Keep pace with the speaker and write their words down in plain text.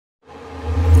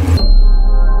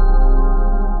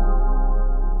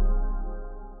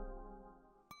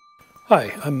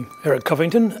Hi, I'm Eric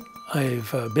Covington. I've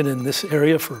been in this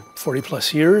area for 40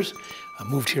 plus years. I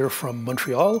moved here from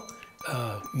Montreal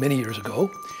many years ago,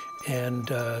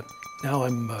 and now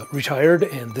I'm retired,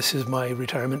 and this is my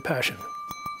retirement passion.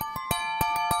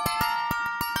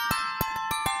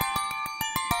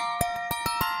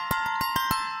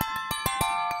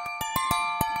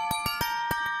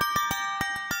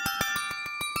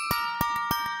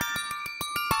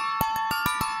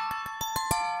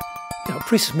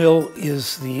 Priest's Mill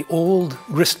is the old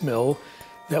grist mill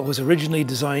that was originally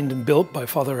designed and built by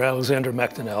Father Alexander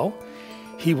Moussa.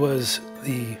 He was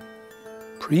the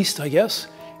priest, I guess,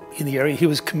 in the area. He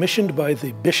was commissioned by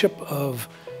the Bishop of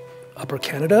Upper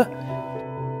Canada.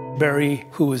 Barry,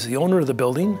 who was the owner of the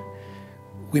building,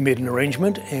 we made an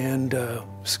arrangement, and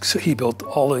so he built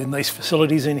all the nice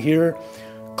facilities in here,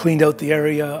 cleaned out the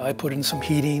area. I put in some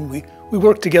heating. We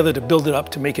worked together to build it up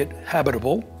to make it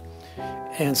habitable.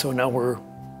 And so now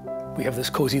we have this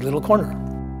cozy little corner.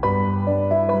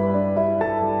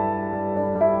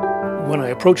 When I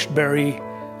approached Barry,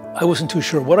 I wasn't too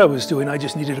sure what I was doing. I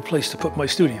just needed a place to put my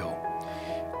studio.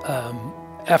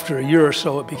 After a year or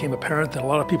so, it became apparent that a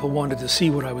lot of people wanted to see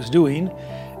what I was doing,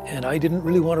 and I didn't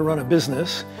really want to run a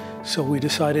business, so we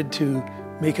decided to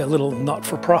make a little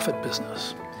not-for-profit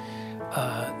business.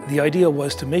 The idea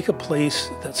was to make a place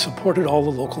that supported all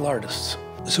the local artists.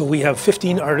 So we have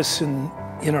 15 artists in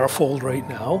our fold right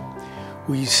now.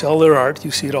 We sell their art, you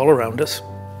see it all around us.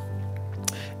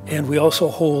 And we also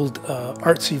hold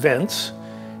arts events,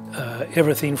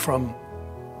 everything from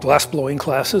glass blowing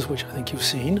classes, which I think you've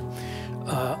seen,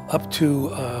 up to,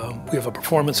 we have a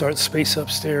performance arts space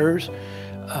upstairs.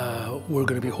 We're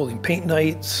going to be holding paint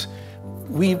nights.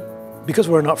 Because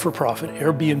we're a not-for-profit,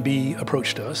 Airbnb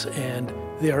approached us, and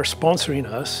they are sponsoring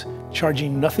us,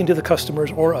 charging nothing to the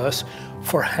customers or us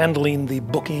for handling the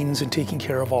bookings and taking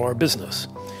care of all our business.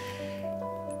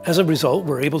 As a result,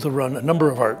 we're able to run a number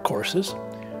of art courses.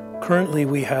 Currently,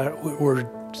 we're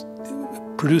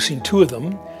producing 2 of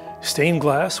them: stained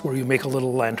glass, where you make a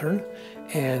little lantern,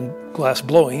 and glass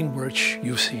blowing, which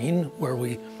you've seen, where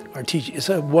we are teaching. It's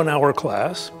a 1-hour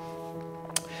class.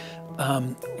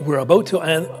 We're about to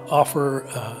offer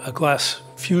a glass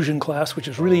fusion class, which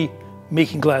is really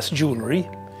making glass jewelry.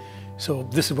 So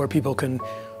this is where people can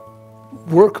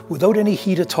work without any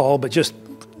heat at all, but just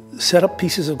set up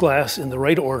pieces of glass in the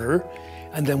right order,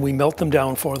 and then we melt them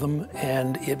down for them,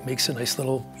 and it makes a nice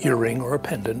little earring or a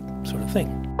pendant sort of thing.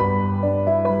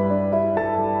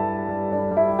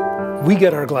 We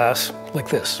get our glass like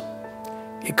this.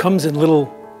 It comes in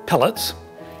little pellets.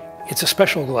 It's a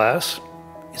special glass.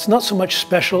 It's not so much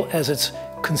special as it's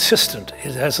consistent.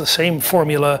 It has the same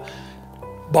formula,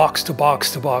 box to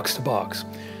box to box to box.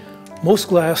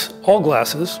 All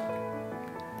glasses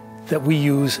that we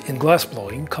use in glass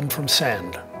blowing come from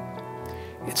sand.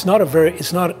 It's not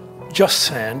just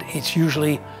sand, it's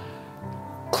usually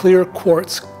clear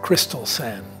quartz crystal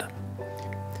sand.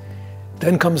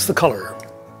 Then comes the color.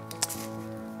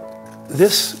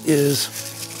 This is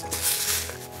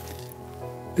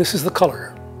the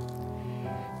color.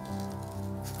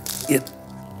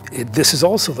 This is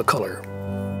also the color.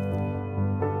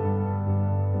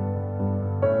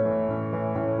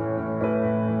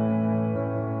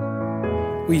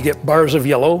 We get bars of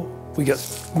yellow, we get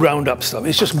ground up stuff.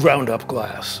 It's just ground up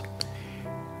glass.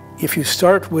 If you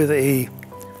start with a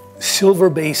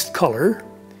silver-based color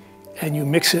and you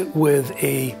mix it with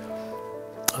a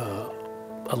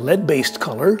lead-based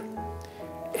color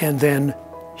and then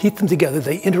heat them together,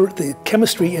 the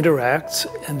chemistry interacts,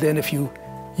 and then if you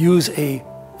use a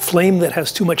flame that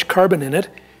has too much carbon in it,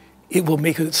 it will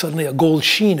make suddenly a gold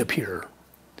sheen appear.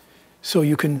 So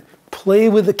you can play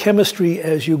with the chemistry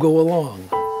as you go along.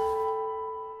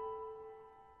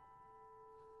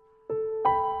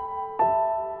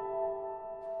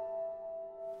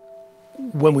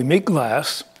 When we make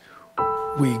glass,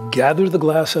 we gather the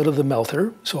glass out of the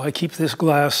melter. So I keep this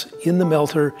glass in the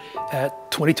melter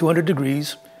at 2200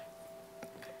 degrees,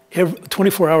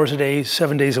 24 hours a day,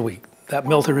 7 days a week. That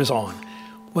melter is on.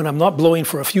 When I'm not blowing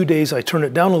for a few days, I turn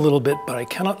it down a little bit, but I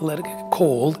cannot let it get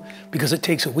cold because it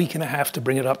takes a week and a half to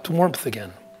bring it up to warmth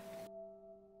again.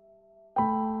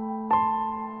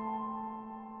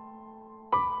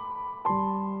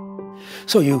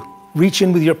 So you reach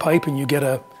in with your pipe and you get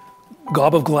a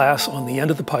gob of glass on the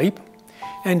end of the pipe,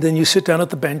 and then you sit down at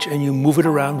the bench and you move it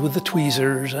around with the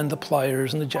tweezers and the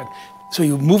pliers and the jack. So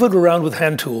you move it around with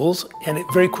hand tools, and it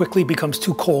very quickly becomes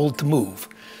too cold to move.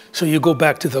 So you go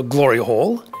back to the glory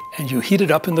hole and you heat it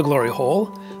up in the glory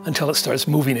hole until it starts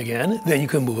moving again. Then you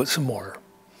can move it some more.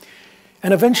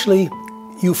 And eventually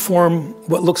you form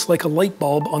what looks like a light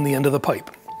bulb on the end of the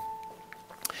pipe.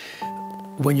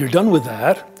 When you're done with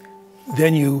that,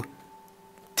 then you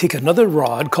take another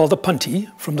rod called a punty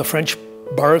from the French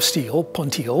bar of steel,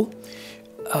 pontil,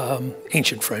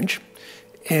 ancient French,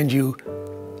 and you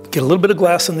get a little bit of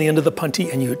glass on the end of the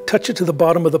punty and you touch it to the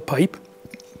bottom of the pipe,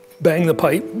 bang the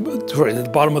pipe, sorry, the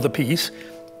bottom of the piece,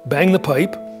 bang the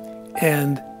pipe,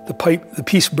 and the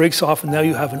piece breaks off, and now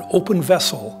you have an open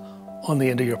vessel on the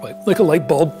end of your pipe, like a light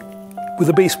bulb with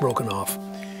a base broken off.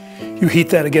 You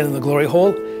heat that again in the glory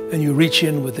hole, and you reach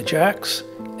in with the jacks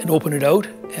and open it out,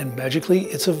 and magically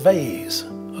it's a vase,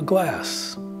 a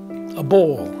glass, a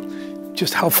bowl,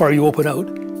 just how far you open out.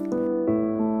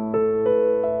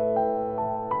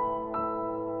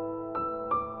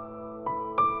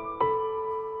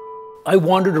 I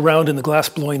wandered around in the glass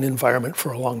blowing environment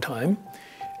for a long time,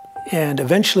 and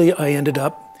eventually I ended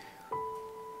up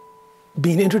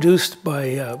being introduced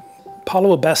by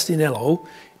Paolo Bastinello,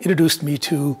 introduced me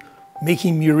to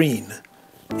making murine.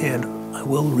 And I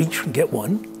will reach and get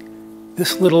one.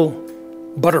 This little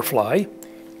butterfly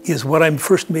is what I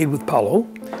first made with Paolo,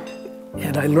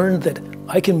 and I learned that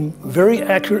I can very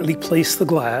accurately place the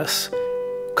glass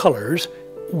colors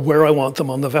where I want them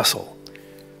on the vessel.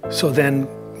 So then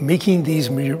making these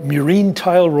murine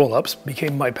tile roll-ups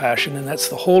became my passion, and that's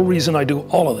the whole reason I do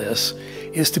all of this,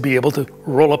 is to be able to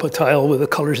roll up a tile with the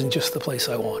colors in just the place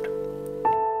I want.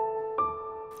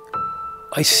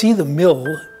 I see the mill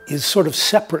is sort of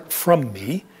separate from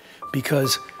me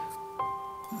because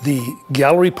the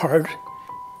gallery part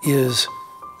is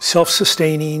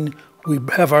self-sustaining. We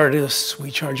have artists,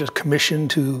 we charge a commission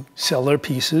to sell their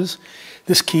pieces.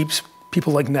 This keeps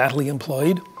people like Natalie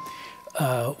employed.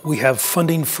 We have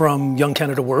funding from Young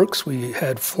Canada Works. We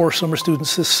had 4 summer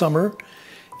students this summer.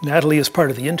 Natalie is part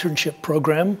of the internship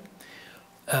program.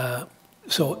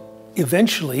 So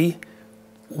eventually,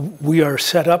 we are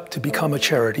set up to become a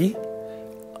charity.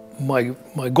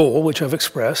 My goal, which I've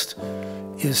expressed,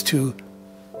 is to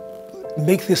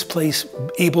make this place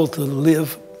able to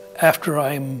live after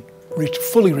I'm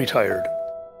fully retired.